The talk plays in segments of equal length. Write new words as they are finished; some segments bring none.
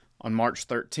On March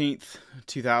 13th,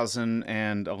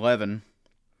 2011,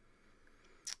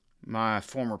 my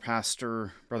former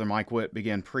pastor, Brother Mike Witt,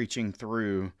 began preaching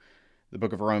through the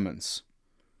book of Romans.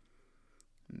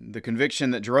 The conviction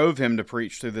that drove him to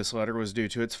preach through this letter was due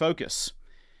to its focus: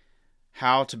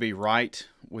 how to be right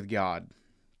with God.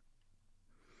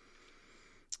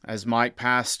 As Mike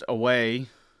passed away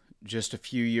just a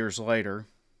few years later,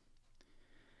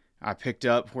 I picked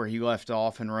up where he left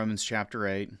off in Romans chapter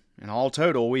 8. And all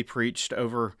total, we preached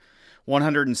over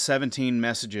 117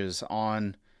 messages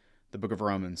on the book of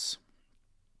Romans.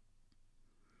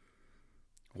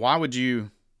 Why would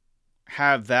you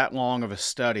have that long of a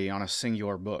study on a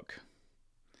singular book?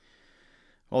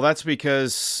 Well, that's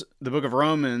because the book of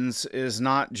Romans is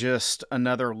not just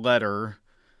another letter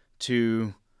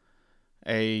to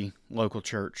a local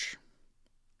church.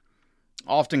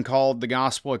 Often called the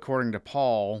Gospel according to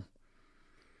Paul,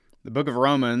 the book of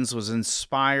Romans was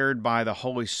inspired by the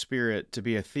Holy Spirit to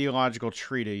be a theological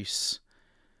treatise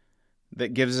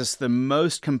that gives us the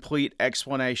most complete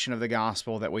explanation of the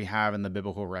gospel that we have in the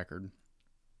biblical record.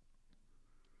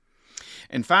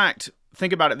 In fact,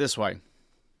 think about it this way,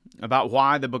 about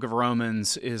why the book of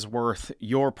Romans is worth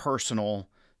your personal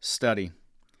study.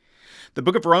 The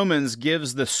book of Romans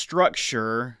gives the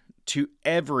structure to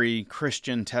every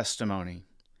Christian testimony.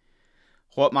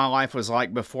 What my life was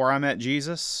like before I met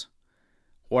Jesus,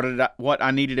 what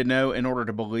I needed to know in order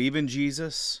to believe in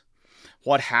Jesus,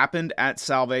 what happened at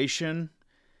salvation,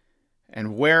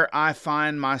 and where I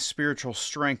find my spiritual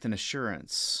strength and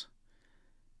assurance,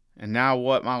 and now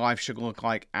what my life should look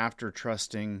like after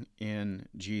trusting in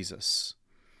Jesus.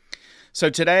 So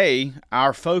today,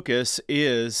 our focus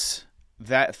is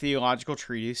that theological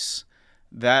treatise,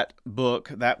 that book,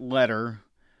 that letter,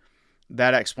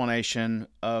 that explanation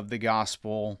of the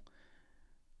gospel,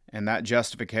 and that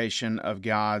justification of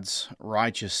God's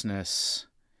righteousness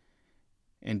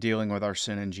in dealing with our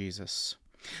sin in Jesus.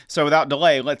 So without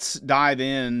delay, let's dive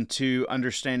into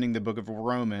understanding the book of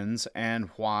Romans and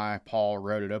why Paul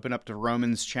wrote it. Open up to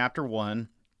Romans chapter 1.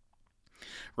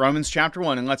 Romans chapter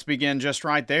 1, and let's begin just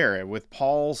right there with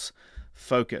Paul's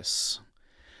focus.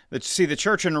 The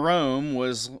church in Rome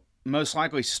was most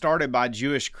likely started by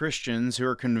Jewish Christians who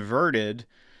were converted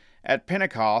at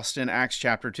Pentecost in Acts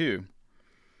chapter 2.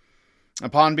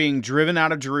 Upon being driven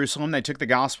out of Jerusalem, they took the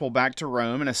gospel back to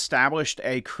Rome and established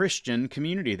a Christian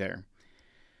community there.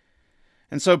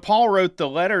 And so Paul wrote the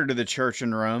letter to the church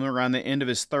in Rome around the end of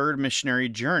his third missionary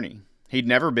journey. He'd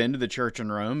never been to the church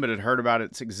in Rome, but had heard about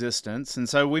its existence. And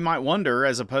so we might wonder,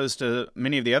 as opposed to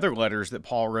many of the other letters that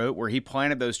Paul wrote, where he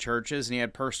planted those churches and he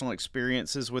had personal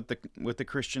experiences with the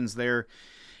Christians there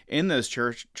in those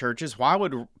churches, why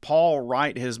would Paul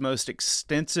write his most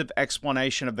extensive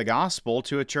explanation of the gospel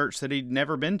to a church that he'd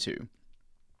never been to?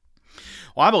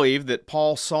 Well, I believe that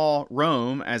Paul saw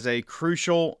Rome as a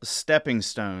crucial stepping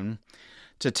stone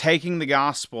to taking the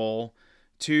gospel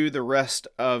to the rest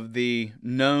of the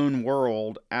known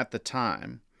world at the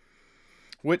time,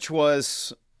 which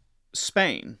was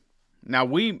Spain. Now,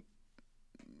 we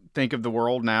think of the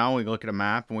world now, we look at a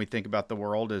map and we think about the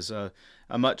world as a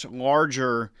much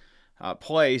larger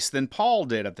place than Paul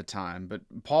did at the time. But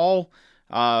Paul,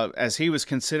 as he was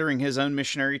considering his own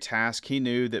missionary task, he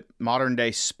knew that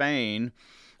modern-day Spain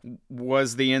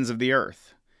was the ends of the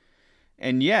earth.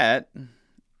 And yet,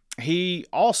 he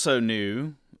also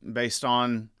knew, based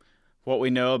on what we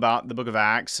know about the book of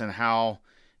Acts and how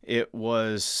it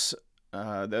was,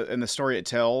 and the story it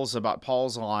tells about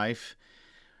Paul's life,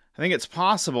 I think it's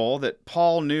possible that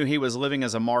Paul knew he was living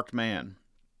as a marked man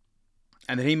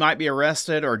and that he might be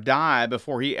arrested or die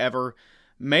before he ever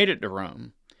made it to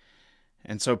Rome.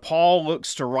 And so Paul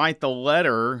looks to write the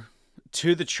letter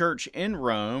to the church in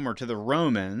Rome, or to the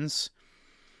Romans,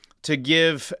 to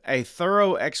give a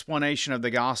thorough explanation of the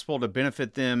gospel to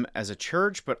benefit them as a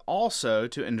church, but also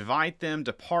to invite them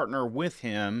to partner with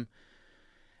him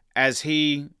as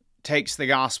he takes the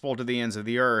gospel to the ends of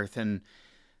the earth, and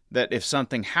that if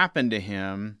something happened to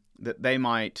him, that they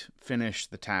might finish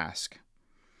the task.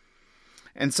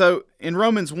 And so in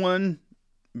Romans 1,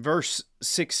 verse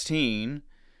 16,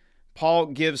 Paul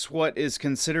gives what is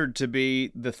considered to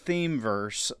be the theme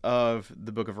verse of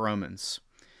the book of Romans.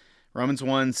 Romans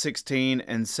 1, 16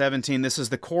 and 17, this is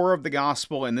the core of the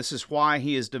gospel, and this is why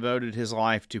he has devoted his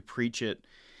life to preach it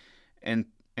and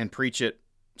preach it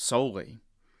solely.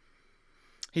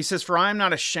 He says, "For I am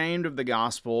not ashamed of the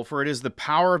gospel, for it is the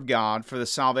power of God for the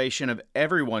salvation of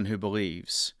everyone who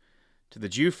believes, to the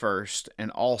Jew first,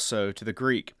 and also to the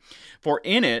Greek. For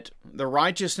in it the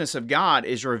righteousness of God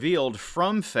is revealed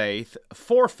from faith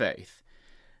for faith,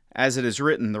 as it is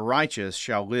written, the righteous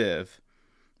shall live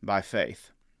by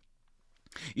faith."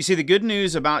 You see, the good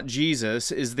news about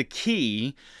Jesus is the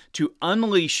key to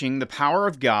unleashing the power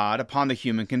of God upon the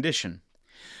human condition.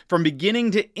 From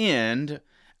beginning to end,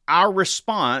 our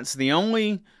response, the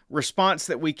only response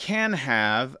that we can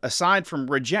have aside from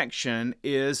rejection,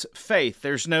 is faith.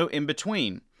 There's no in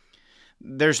between.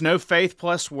 There's no faith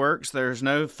plus works. There's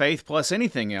no faith plus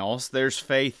anything else. There's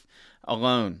faith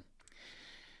alone.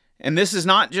 And this is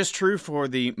not just true for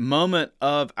the moment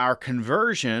of our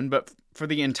conversion, but for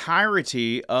the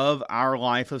entirety of our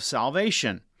life of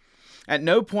salvation. At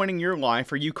no point in your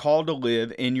life are you called to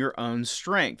live in your own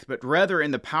strength, but rather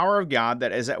in the power of God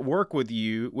that is at work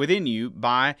within you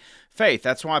by faith.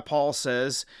 That's why Paul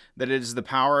says that it is the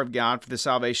power of God for the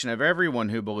salvation of everyone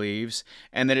who believes,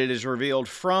 and that it is revealed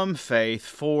from faith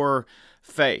for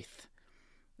faith.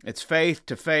 It's faith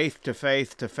to faith to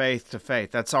faith to faith to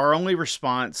faith. That's our only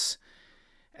response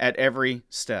at every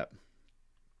step.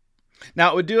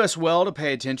 Now, it would do us well to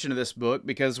pay attention to this book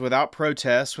because without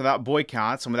protests, without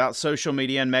boycotts, and without social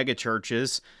media and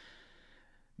megachurches,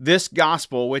 this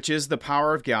gospel, which is the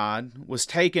power of God, was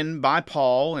taken by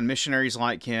Paul and missionaries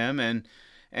like him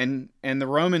and the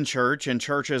Roman church and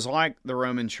churches like the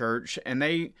Roman church, and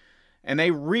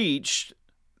they reached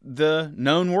the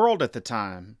known world at the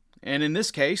time. And in this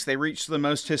case, they reached the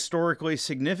most historically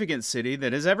significant city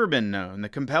that has ever been known. The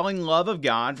compelling love of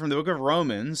God from the book of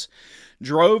Romans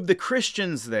drove the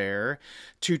Christians there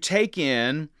to take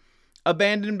in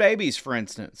abandoned babies, for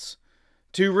instance,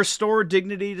 to restore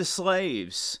dignity to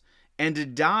slaves, and to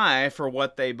die for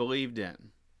what they believed in.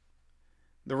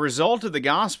 The result of the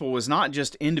gospel was not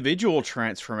just individual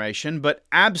transformation, but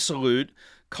absolute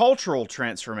cultural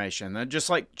transformation. Just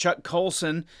like Chuck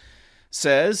Colson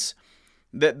says,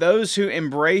 that those who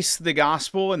embrace the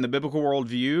gospel and the biblical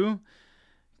worldview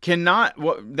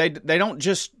they don't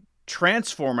just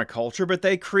transform a culture, but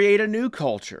they create a new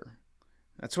culture.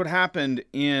 That's what happened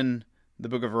in the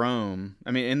book of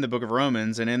in the book of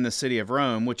Romans and in the city of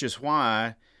Rome, which is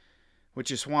why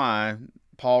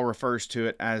Paul refers to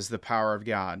it as the power of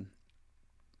God.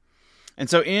 And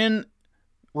so in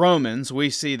Romans, we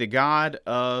see the God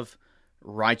of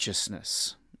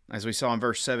righteousness. As we saw in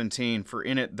verse 17, for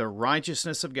in it the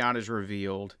righteousness of God is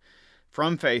revealed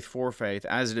from faith for faith,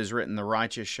 as it is written, the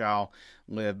righteous shall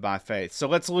live by faith. So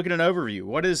let's look at an overview.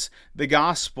 What is the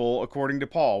gospel according to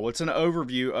Paul? What's an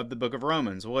overview of the book of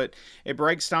Romans? Well, it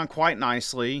breaks down quite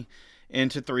nicely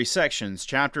into 3 sections.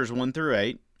 Chapters 1 through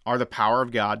 8 are the power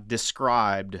of God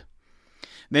described.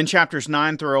 Then chapters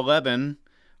 9 through 11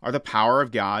 are the power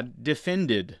of God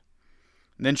defended.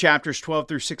 Then chapters 12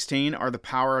 through 16 are the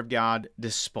power of God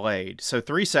displayed. So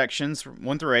 3 sections,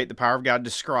 1 through 8, the power of God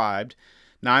described,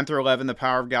 9 through 11, the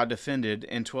power of God defended,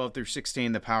 and 12 through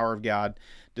 16, the power of God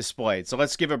displayed. So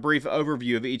let's give a brief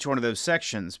overview of each one of those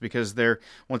sections, because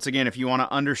once again, if you want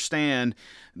to understand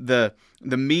the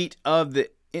meat of the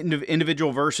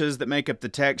individual verses that make up the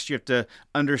text, you have to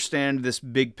understand this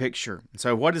big picture.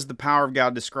 So what is the power of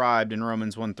God described in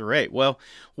Romans 1 through 8? Well,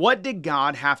 what did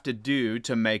God have to do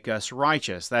to make us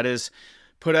righteous? That is,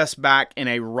 put us back in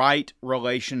a right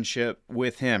relationship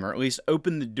with Him, or at least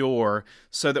open the door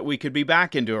so that we could be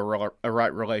back into a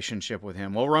right relationship with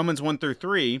Him. Well, Romans 1 through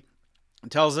 3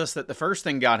 tells us that the first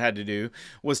thing God had to do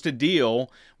was to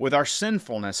deal with our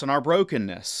sinfulness and our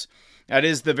brokenness. That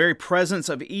is, the very presence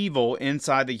of evil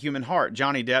inside the human heart.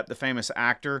 Johnny Depp, the famous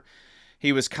actor,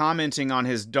 he was commenting on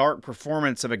his dark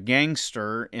performance of a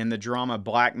gangster in the drama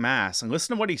Black Mass. And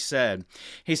listen to what he said.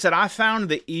 He said, "I found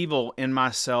the evil in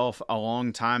myself a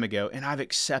long time ago, and I've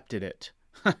accepted it."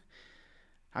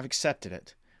 I've accepted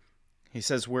it. He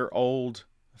says, we're old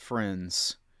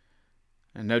friends.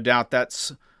 And no doubt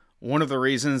that's one of the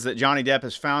reasons that Johnny Depp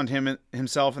has found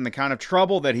himself in the kind of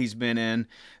trouble that he's been in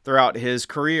throughout his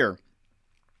career.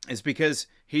 Is because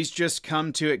he's just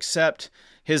come to accept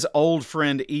his old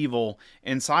friend evil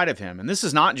inside of him. And this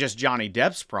is not just Johnny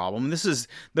Depp's problem. This is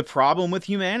the problem with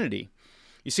humanity.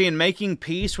 You see, in making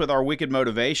peace with our wicked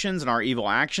motivations and our evil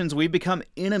actions, we become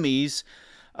enemies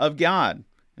of God.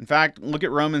 In fact, look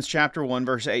at Romans chapter 1,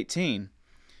 verse 18.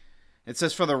 It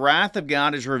says, "For the wrath of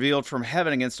God is revealed from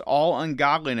heaven against all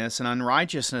ungodliness and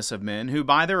unrighteousness of men, who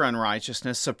by their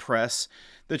unrighteousness suppress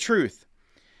the truth."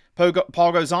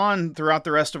 Paul goes on throughout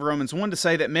the rest of Romans 1 to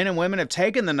say that men and women have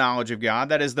taken the knowledge of God,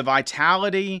 that is the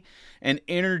vitality and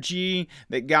energy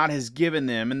that God has given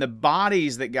them and the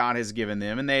bodies that God has given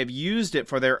them, and they have used it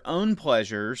for their own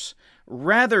pleasures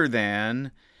rather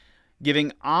than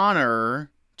giving honor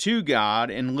to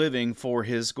God and living for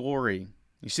His glory.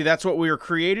 You see, that's what we were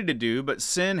created to do, but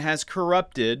sin has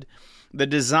corrupted the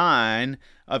design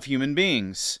of human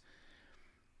beings.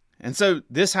 And so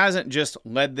this hasn't just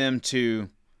led them to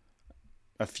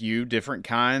a few different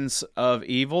kinds of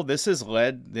evil. This has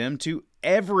led them to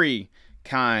every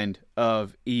kind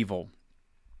of evil.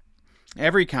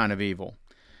 Every kind of evil.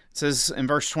 It says in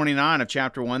verse 29 of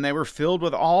chapter 1, they were filled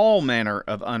with all manner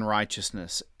of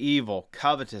unrighteousness, evil,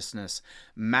 covetousness,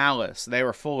 malice. They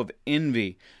were full of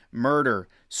envy, murder,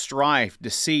 strife,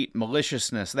 deceit,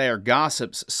 maliciousness. They are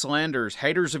gossips, slanderers,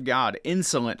 haters of God,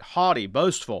 insolent, haughty,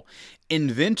 boastful,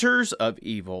 inventors of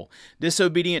evil,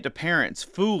 disobedient to parents,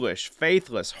 foolish,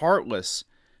 faithless, heartless,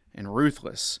 and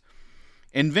ruthless.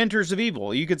 Inventors of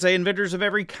evil. You could say inventors of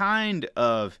every kind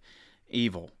of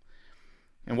evil.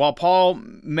 And while Paul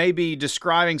may be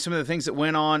describing some of the things that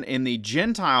went on in the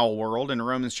Gentile world in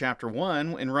Romans chapter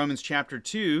 1, in Romans chapter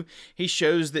 2, he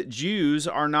shows that Jews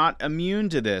are not immune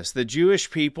to this. The Jewish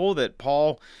people that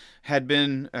Paul had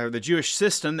been, or the Jewish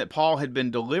system that Paul had been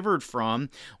delivered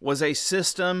from, was a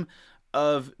system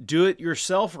of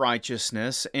do-it-yourself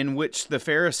righteousness in which the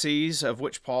Pharisees, of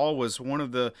which Paul was one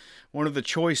of the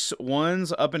choice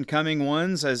ones, up-and-coming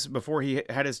ones, as before he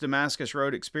had his Damascus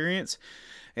Road experience.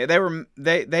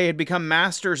 They had become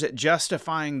masters at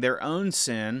justifying their own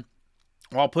sin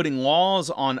while putting laws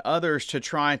on others to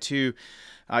try to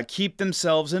keep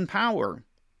themselves in power.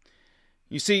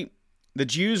 You see, the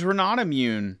Jews were not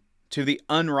immune to the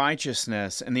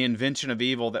unrighteousness and the invention of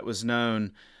evil that was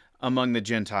known among the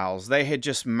Gentiles. They had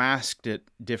just masked it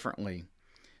differently.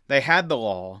 They had the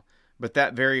law, but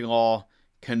that very law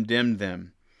condemned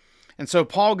them. And so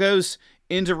Paul goes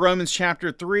into Romans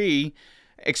chapter 3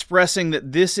 expressing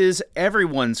that this is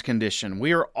everyone's condition.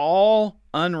 We are all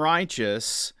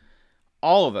unrighteous,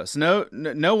 all of us. No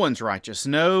one's righteous.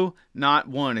 No, not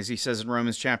one, as he says in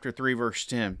Romans chapter 3, verse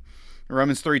 10. In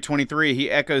Romans 3:23, he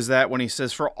echoes that when he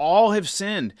says, "For all have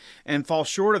sinned and fall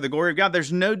short of the glory of God."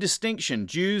 There's no distinction.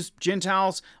 Jews,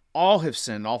 Gentiles, all have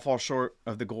sinned, all fall short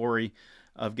of the glory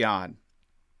of God.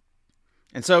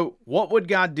 And so, what would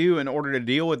God do in order to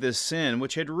deal with this sin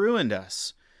which had ruined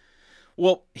us?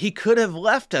 Well, he could have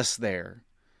left us there.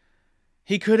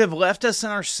 He could have left us in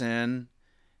our sin,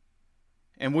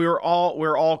 and we're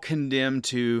all condemned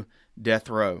to death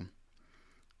row.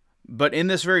 But in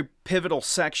this very pivotal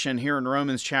section here in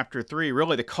Romans chapter 3,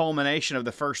 really the culmination of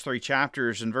the first 3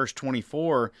 chapters in verse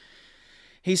 24,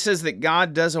 he says that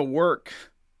God does a work.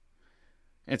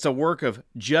 It's a work of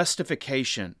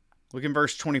justification. Look in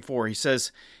verse 24. He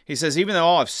says, even though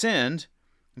all have sinned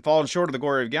and fallen short of the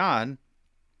glory of God,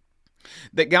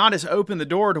 that God has opened the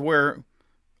door to where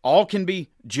all can be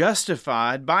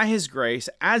justified by His grace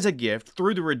as a gift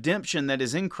through the redemption that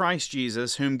is in Christ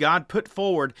Jesus, whom God put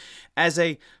forward as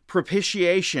a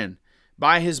propitiation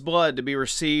by His blood to be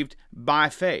received by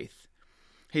faith.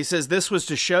 He says this was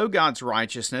to show God's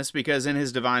righteousness because in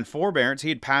His divine forbearance He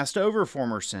had passed over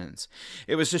former sins.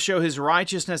 It was to show His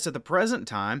righteousness at the present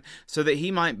time so that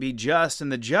He might be just and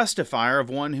the justifier of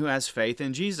one who has faith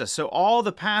in Jesus. So all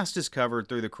the past is covered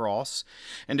through the cross,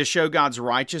 and to show God's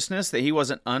righteousness, that He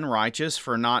wasn't unrighteous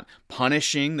for not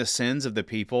punishing the sins of the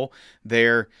people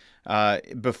there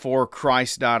before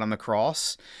Christ died on the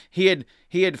cross. He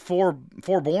had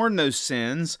forborne those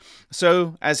sins,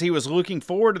 so as He was looking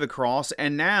forward to the cross,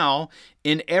 and now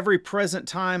in every present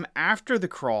time after the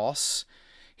cross,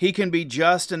 He can be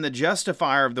just and the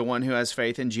justifier of the one who has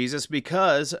faith in Jesus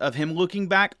because of Him looking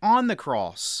back on the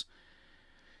cross.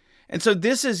 And so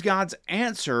this is God's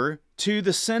answer to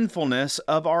the sinfulness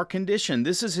of our condition.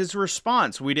 This is His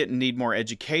response. We didn't need more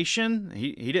education.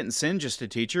 He didn't send just a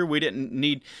teacher. We didn't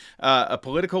need a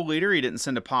political leader. He didn't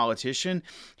send a politician.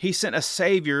 He sent a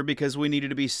Savior because we needed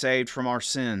to be saved from our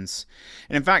sins.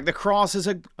 And in fact, the cross is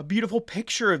a beautiful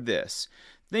picture of this.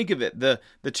 Think of it, the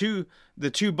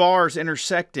two bars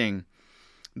intersecting,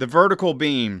 the vertical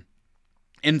beam.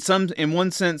 In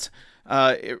one sense,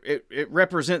 it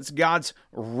represents God's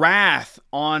wrath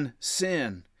on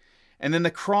sin. And then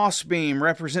the crossbeam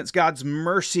represents God's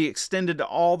mercy extended to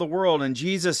all the world. And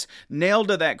Jesus, nailed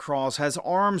to that cross, has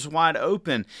arms wide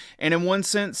open. And in one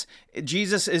sense,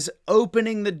 Jesus is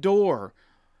opening the door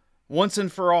once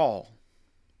and for all.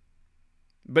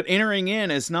 But entering in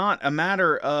is not a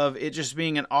matter of it just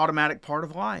being an automatic part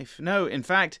of life. No, in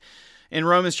fact, in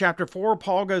Romans chapter 4,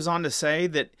 Paul goes on to say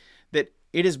that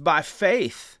it is by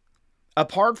faith,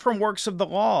 apart from works of the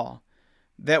law,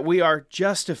 that we are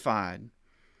justified.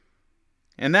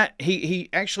 And that he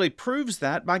actually proves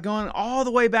that by going all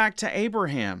the way back to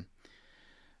Abraham,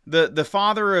 the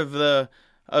father of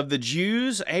the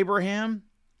Jews, Abraham.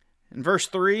 In verse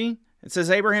 3, it says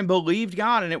Abraham believed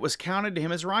God and it was counted to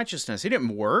him as righteousness. He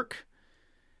didn't work.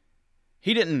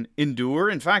 He didn't endure.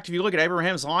 In fact, if you look at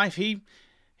Abraham's life,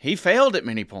 he failed at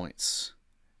many points.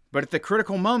 But at the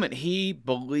critical moment, he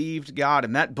believed God,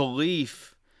 and that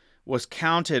belief was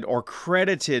counted or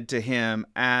credited to him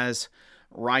as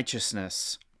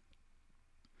righteousness.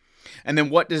 And then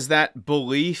what does that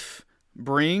belief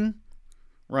bring?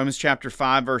 Romans chapter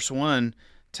 5, verse 1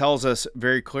 tells us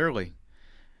very clearly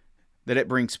that it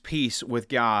brings peace with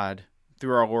God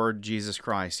through our Lord Jesus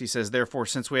Christ. He says, therefore,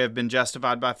 since we have been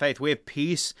justified by faith, we have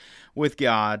peace with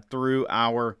God through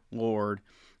our Lord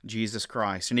Jesus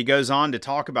Christ. And he goes on to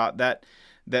talk about that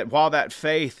while that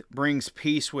faith brings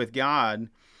peace with God,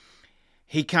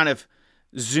 he kind of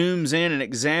zooms in and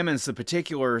examines the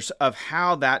particulars of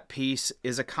how that peace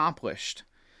is accomplished.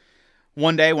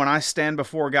 One day when I stand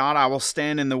before God, I will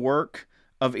stand in the work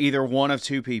of either one of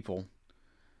two people.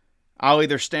 I'll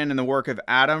either stand in the work of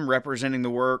Adam, representing the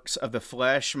works of the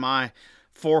flesh, my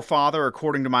forefather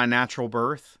according to my natural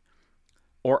birth,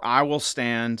 or I will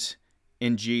stand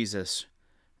in Jesus,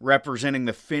 representing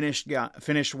the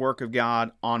finished work of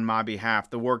God on my behalf,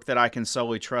 the work that I can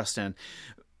solely trust in.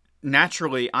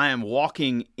 Naturally, I am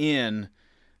walking in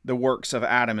the works of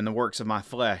Adam and the works of my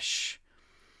flesh.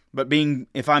 But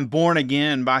if I'm born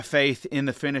again by faith in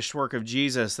the finished work of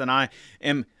Jesus, then I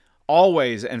am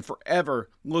always and forever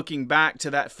looking back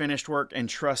to that finished work and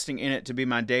trusting in it to be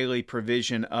my daily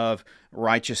provision of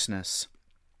righteousness.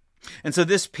 And so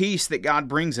this peace that God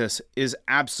brings us is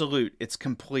absolute. It's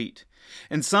complete.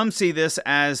 And some see this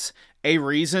as a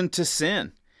reason to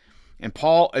sin. And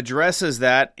Paul addresses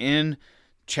that in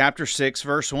chapter 6,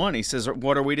 verse 1. He says,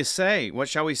 what are we to say? What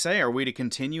shall we say? Are we to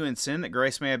continue in sin that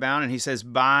grace may abound? And he says,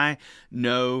 by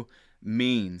no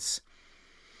means.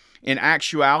 In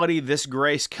actuality, this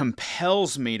grace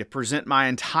compels me to present my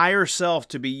entire self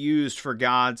to be used for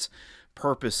God's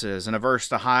purposes. And a verse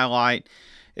to highlight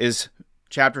is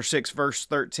chapter 6, verse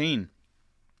 13.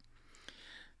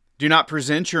 Do not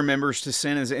present your members to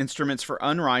sin as instruments for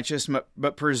unrighteousness,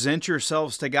 but present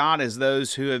yourselves to God as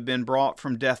those who have been brought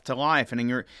from death to life, and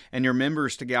your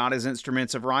members to God as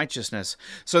instruments of righteousness.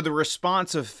 So the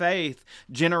response of faith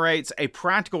generates a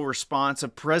practical response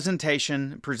of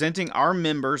presenting our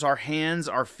members, our hands,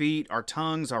 our feet, our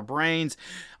tongues, our brains,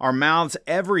 our mouths,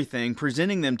 everything,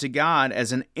 presenting them to God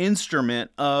as an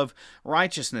instrument of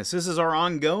righteousness. This is our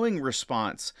ongoing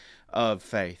response of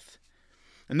faith.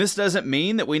 And this doesn't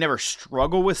mean that we never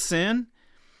struggle with sin.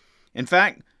 In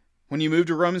fact, when you move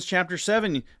to Romans chapter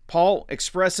 7, Paul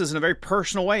expresses in a very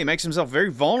personal way, he makes himself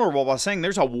very vulnerable by saying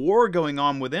there's a war going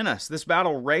on within us. This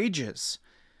battle rages.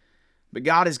 But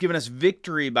God has given us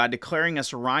victory by declaring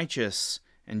us righteous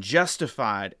and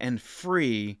justified and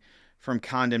free from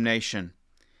condemnation.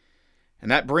 And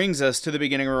that brings us to the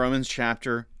beginning of Romans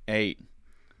chapter 8.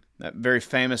 That very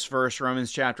famous verse,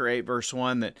 Romans chapter 8, verse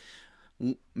 1, that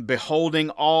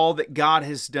beholding all that God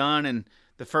has done in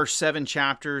the first 7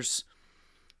 chapters,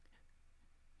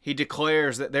 he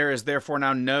declares that there is therefore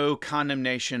now no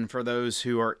condemnation for those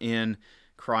who are in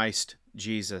Christ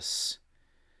Jesus.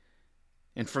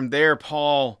 And from there,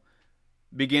 Paul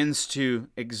begins to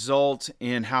exult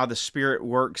in how the Spirit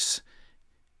works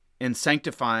in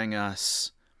sanctifying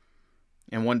us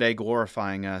and one day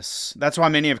glorifying us. That's why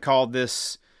many have called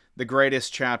this the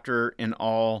greatest chapter in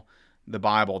all the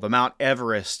Bible, the Mount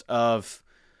Everest of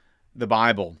the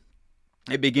Bible.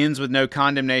 It begins with no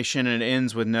condemnation and it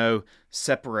ends with no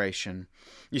separation.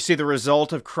 You see, the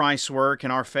result of Christ's work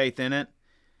and our faith in it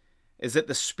is that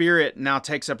the Spirit now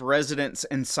takes up residence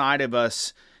inside of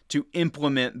us to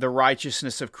implement the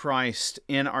righteousness of Christ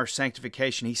in our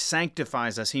sanctification. He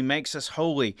sanctifies us. He makes us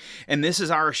holy. And this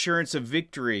is our assurance of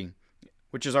victory,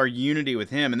 which is our unity with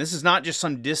Him. And this is not just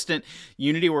some distant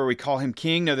unity where we call Him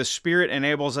King. No, the Spirit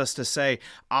enables us to say,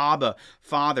 Abba,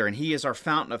 Father. And He is our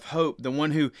fountain of hope, the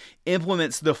one who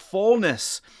implements the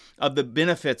fullness of the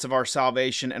benefits of our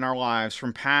salvation in our lives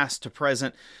from past to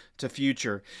present to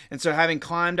future. And so having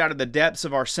climbed out of the depths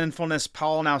of our sinfulness,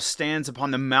 Paul now stands upon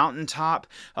the mountaintop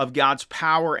of God's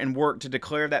power and work to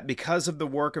declare that because of the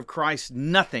work of Christ,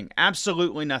 nothing,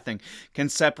 absolutely nothing, can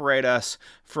separate us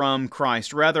from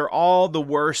Christ. Rather, all the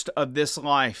worst of this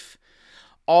life,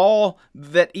 all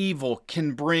that evil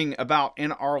can bring about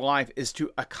in our life is to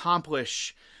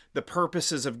accomplish the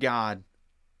purposes of God.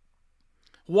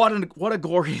 What a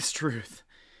glorious truth.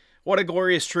 What a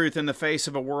glorious truth in the face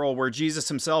of a world where Jesus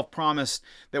Himself promised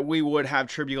that we would have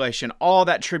tribulation. All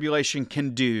that tribulation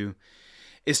can do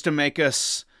is to make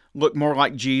us look more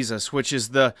like Jesus, which is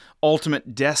the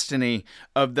ultimate destiny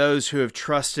of those who have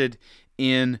trusted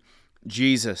in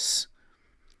Jesus.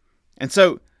 And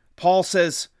so Paul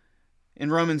says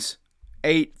in Romans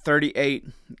 8:38,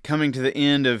 coming to the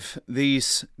end of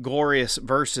these glorious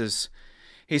verses,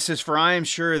 he says, "For I am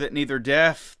sure that neither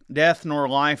death nor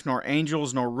life, nor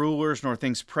angels, nor rulers, nor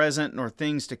things present, nor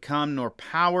things to come, nor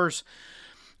powers,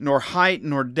 nor height,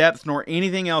 nor depth, nor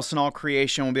anything else in all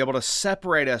creation will be able to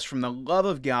separate us from the love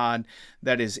of God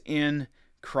that is in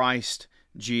Christ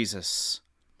Jesus.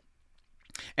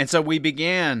 And so we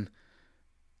began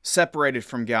separated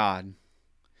from God.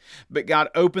 But God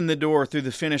opened the door through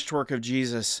the finished work of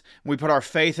Jesus. We put our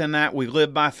faith in that. We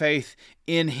live by faith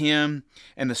in Him.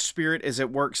 And the Spirit is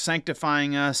at work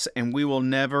sanctifying us, and we will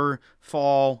never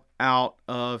fall out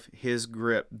of His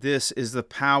grip. This is the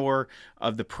power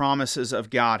of the promises of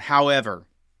God. However,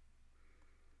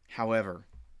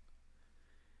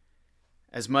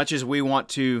 as much as we want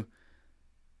to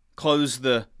close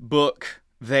the book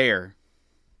there,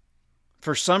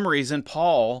 for some reason,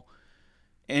 Paul,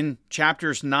 in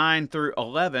chapters 9 through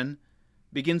 11,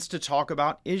 begins to talk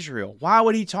about Israel. Why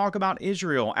would he talk about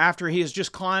Israel after he has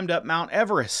just climbed up Mount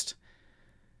Everest?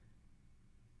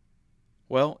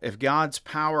 Well, if God's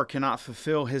power cannot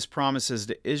fulfill His promises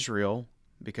to Israel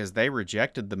because they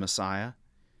rejected the Messiah,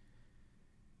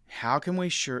 how can we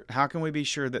be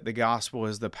sure that the gospel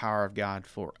is the power of God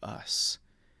for us?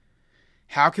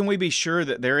 How can we be sure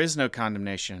that there is no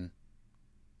condemnation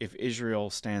if Israel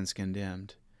stands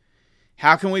condemned?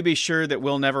 How can we be sure that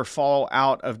we'll never fall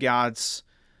out of God's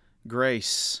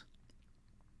grace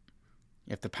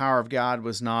if the power of God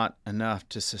was not enough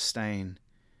to sustain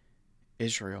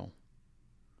Israel?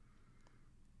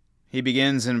 He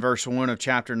begins in verse 1 of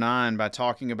chapter 9 by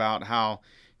talking about how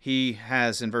he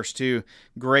has, in verse 2,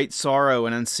 great sorrow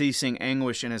and unceasing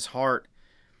anguish in his heart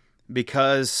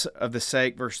because of the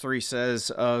sake, verse 3 says,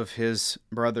 of his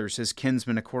brothers, his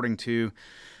kinsmen according to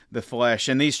the flesh.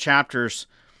 In these chapters,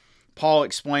 Paul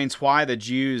explains why the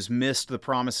Jews missed the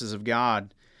promises of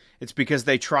God. It's because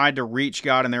they tried to reach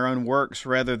God in their own works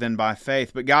rather than by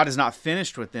faith. But God is not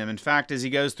finished with them. In fact, as he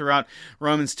goes throughout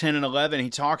Romans 10 and 11,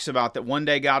 he talks about that one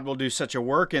day God will do such a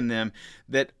work in them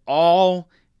that all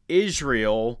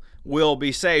Israel will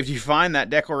be saved. You find that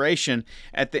declaration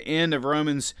at the end of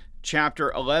Romans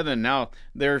chapter 11. Now,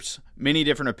 there's many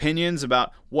different opinions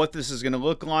about what this is going to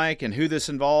look like and who this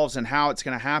involves and how it's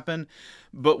going to happen.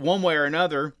 But one way or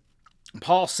another,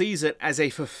 Paul sees it as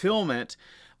a fulfillment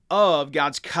of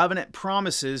God's covenant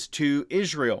promises to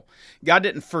Israel. God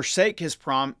didn't forsake His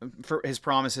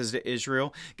promises to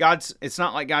Israel. It's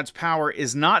not like God's power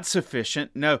is not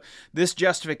sufficient. No, this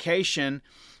justification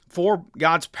for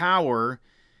God's power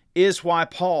is why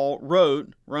Paul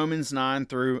wrote Romans 9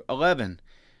 through 11.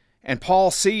 And Paul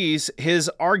sees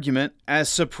his argument as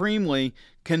supremely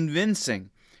convincing,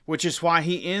 which is why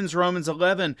he ends Romans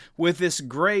 11 with this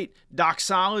great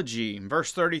doxology.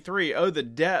 Verse 33, "Oh, the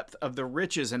depth of the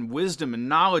riches and wisdom and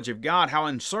knowledge of God, how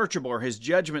unsearchable are His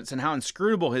judgments and how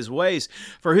inscrutable His ways.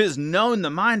 For who has known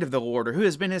the mind of the Lord, or who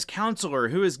has been His counselor,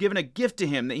 who has given a gift to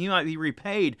Him that He might be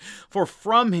repaid? For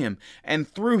from Him and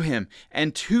through Him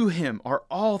and to Him are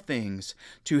all things.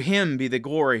 To Him be the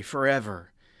glory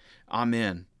forever.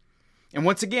 Amen." And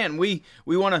once again, we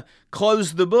want to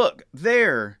close the book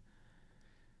there.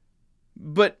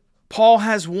 But Paul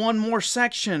has one more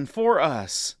section for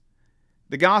us.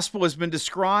 The gospel has been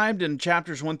described in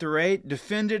chapters 1 through 8,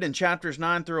 defended in chapters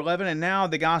 9 through 11, and now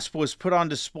the gospel is put on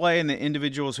display in the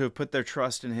individuals who have put their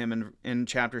trust in Him in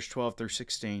chapters 12 through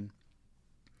 16.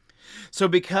 So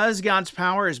because God's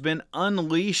power has been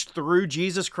unleashed through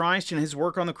Jesus Christ and His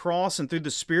work on the cross and through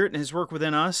the Spirit and His work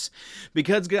within us,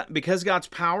 because God's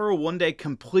power will one day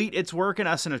complete its work in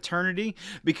us in eternity,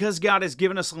 because God has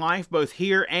given us life both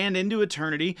here and into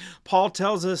eternity, Paul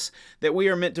tells us that we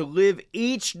are meant to live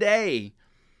each day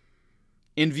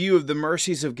in view of the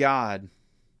mercies of God.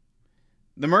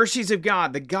 The mercies of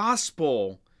God, the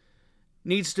gospel,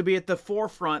 needs to be at the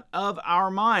forefront of our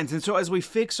minds. And so as we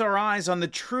fix our eyes on the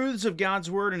truths of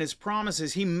God's Word and His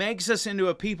promises, He makes us into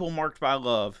a people marked by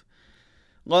love.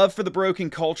 Love for the broken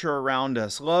culture around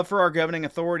us. Love for our governing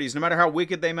authorities, no matter how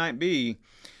wicked they might be.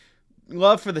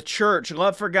 Love for the church.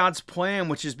 Love for God's plan,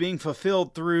 which is being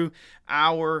fulfilled through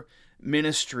our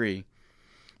ministry.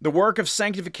 The work of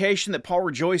sanctification that Paul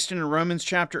rejoiced in Romans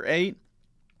chapter 8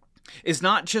 is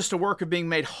not just a work of being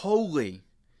made holy,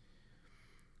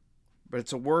 but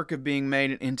it's a work of being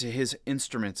made into His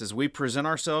instruments. As we present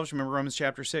ourselves, remember Romans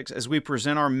chapter 6, as we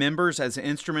present our members as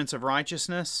instruments of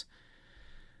righteousness,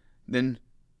 then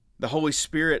the Holy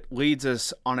Spirit leads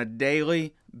us on a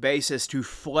daily basis to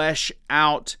flesh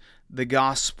out the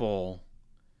gospel,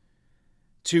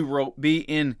 to be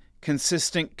in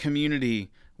consistent community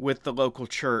with the local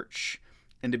church,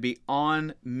 and to be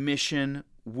on mission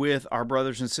with our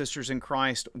brothers and sisters in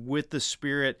Christ, with the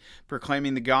Spirit,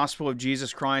 proclaiming the gospel of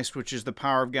Jesus Christ, which is the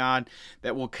power of God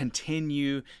that will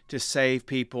continue to save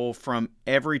people from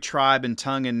every tribe and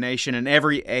tongue and nation and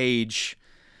every age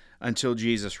until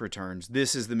Jesus returns.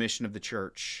 This is the mission of the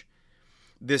church.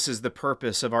 This is the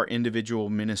purpose of our individual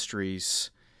ministries.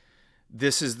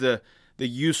 This is the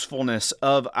usefulness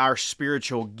of our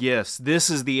spiritual gifts.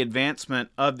 This is the advancement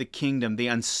of the kingdom, the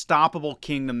unstoppable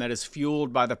kingdom that is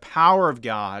fueled by the power of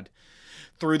God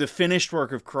through the finished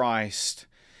work of Christ,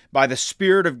 by the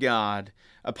Spirit of God,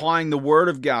 applying the Word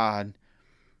of God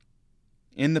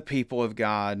in the people of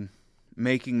God,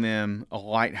 making them a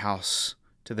lighthouse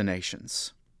to the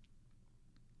nations.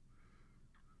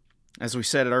 As we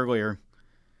said it earlier,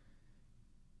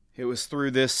 it was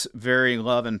through this very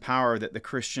love and power that the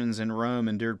Christians in Rome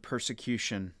endured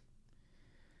persecution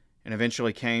and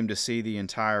eventually came to see the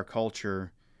entire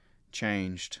culture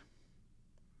changed.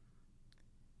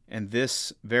 And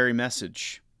this very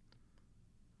message,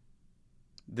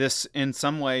 this in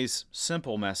some ways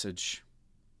simple message,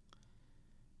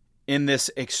 in this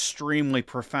extremely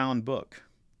profound book,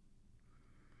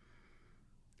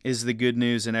 is the good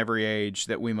news in every age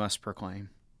that we must proclaim.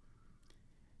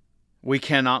 We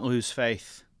cannot lose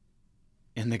faith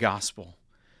in the gospel,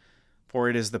 for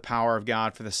it is the power of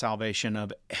God for the salvation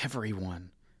of everyone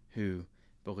who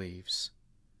believes.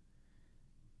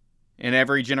 In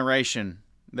every generation,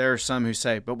 there are some who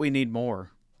say, but we need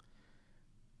more.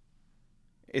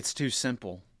 It's too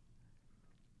simple.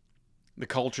 The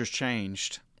culture's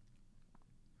changed.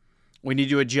 We need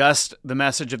to adjust the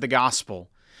message of the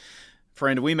gospel.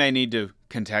 Friend, we may need to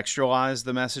contextualize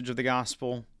the message of the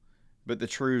gospel, but the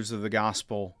truths of the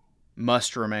gospel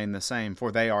must remain the same,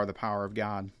 for they are the power of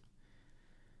God.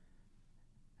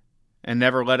 And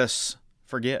never let us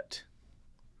forget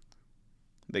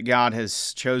that God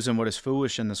has chosen what is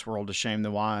foolish in this world to shame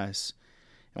the wise,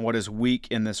 and what is weak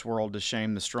in this world to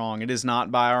shame the strong. It is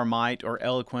not by our might or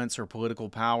eloquence or political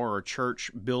power or church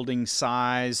building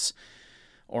size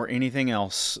or anything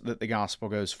else that the gospel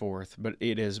goes forth, but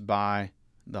it is by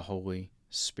the Holy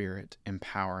Spirit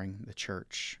empowering the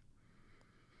church.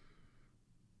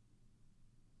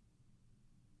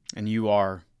 And you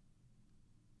are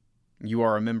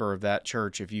a member of that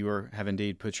church if you have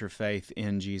indeed put your faith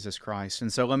in Jesus Christ.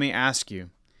 And so let me ask you,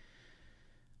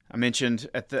 I mentioned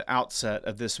at the outset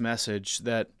of this message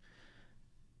that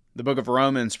the book of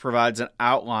Romans provides an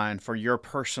outline for your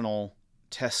personal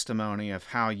testimony of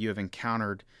how you have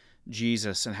encountered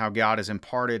Jesus and how God has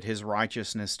imparted his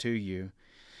righteousness to you.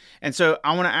 And so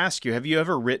I want to ask you, have you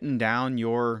ever written down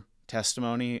your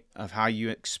testimony of how you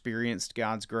experienced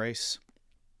God's grace?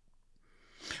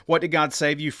 What did God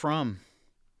save you from?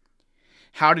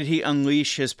 How did he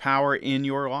unleash his power in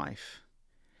your life?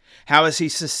 How has he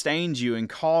sustained you and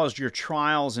caused your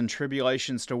trials and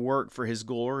tribulations to work for his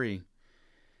glory?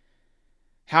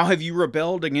 How have you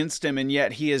rebelled against him and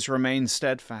yet he has remained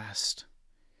steadfast?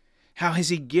 How has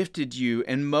he gifted you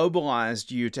and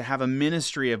mobilized you to have a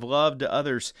ministry of love to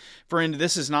others? Friend,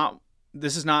 this is not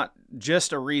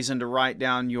just a reason to write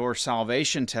down your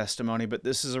salvation testimony, but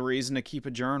this is a reason to keep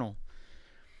a journal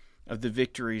of the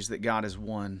victories that God has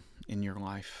won in your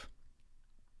life.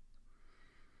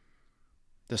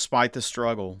 Despite the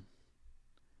struggle,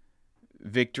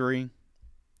 victory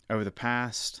over the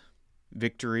past,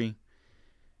 victory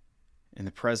in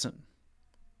the present,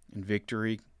 and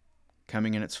victory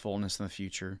coming in its fullness in the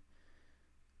future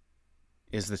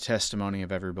is the testimony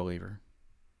of every believer.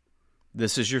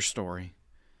 This is your story.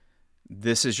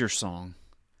 This is your song,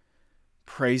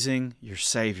 praising your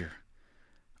Savior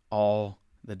all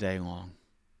the day long,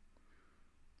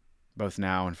 both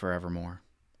now and forevermore.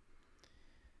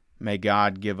 May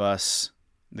God give us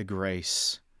the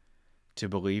grace to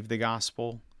believe the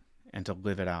gospel and to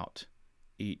live it out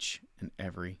each and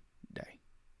every